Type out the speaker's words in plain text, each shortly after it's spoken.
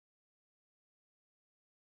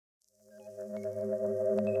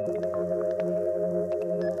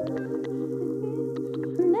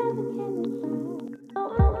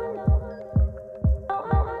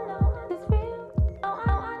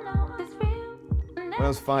When I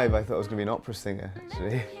was 5, I thought I was going to be an opera singer,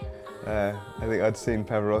 actually. I think I'd seen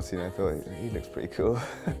Pavarotti and I thought, he looks pretty cool.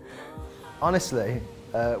 Honestly,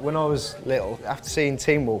 when I was little, after seeing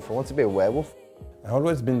Teen Wolf, I wanted to be a werewolf. I've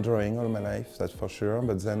always been drawing all my life, that's for sure,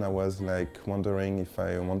 but then I was like wondering if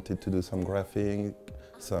I wanted to do some graphic,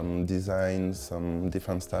 some design, some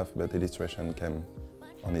different stuff, but illustration came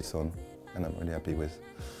on its own, and I'm really happy with.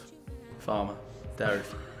 Farmer,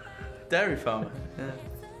 dairy farmer, yeah.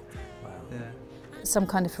 Wow. Yeah. Some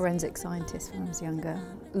kind of forensic scientist when I was younger.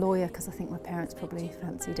 Lawyer, because I think my parents probably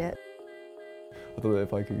fancied it. I thought that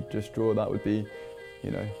if I could just draw, that would be,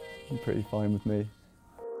 you know, pretty fine with me.